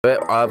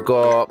I've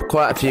got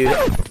quite a few.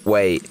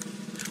 Wait.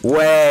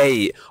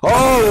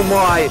 Oh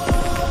my.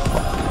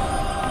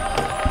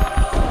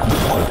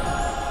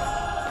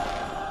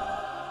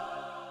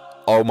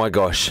 Oh my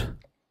gosh.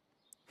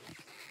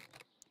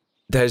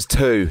 There's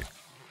two.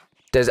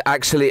 There's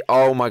actually.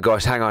 Oh my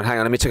gosh. Hang on.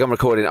 Let me check on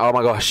recording. Oh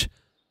my gosh.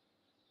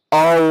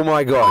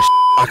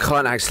 I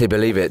can't actually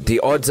believe it. The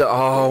odds are.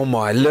 Oh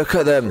my. Look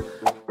at them.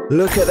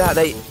 Look at that.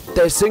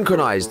 They're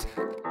synchronized.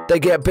 They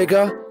get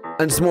bigger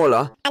and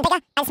smaller. And bigger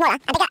and smaller.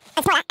 And bigger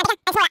and smaller. And bigger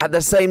and smaller. At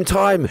the same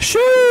time.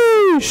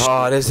 Sheesh.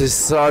 Oh, this is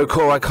so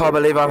cool. I can't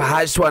believe I've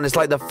hatched one. It's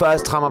like the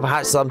first time I've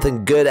hatched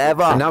something good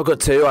ever. And now I've got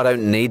two. I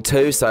don't need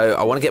two. So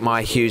I want to get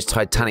my huge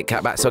Titanic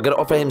cat back. So I'm going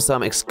to offer him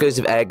some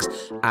exclusive eggs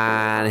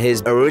and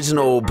his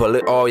original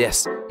balloon. Oh,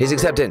 yes. He's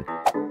accepting.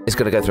 It's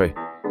going to go through.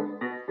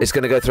 It's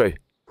going to go through.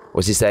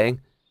 What's he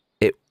saying?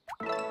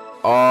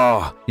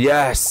 Oh,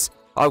 yes.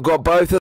 I've got both of them.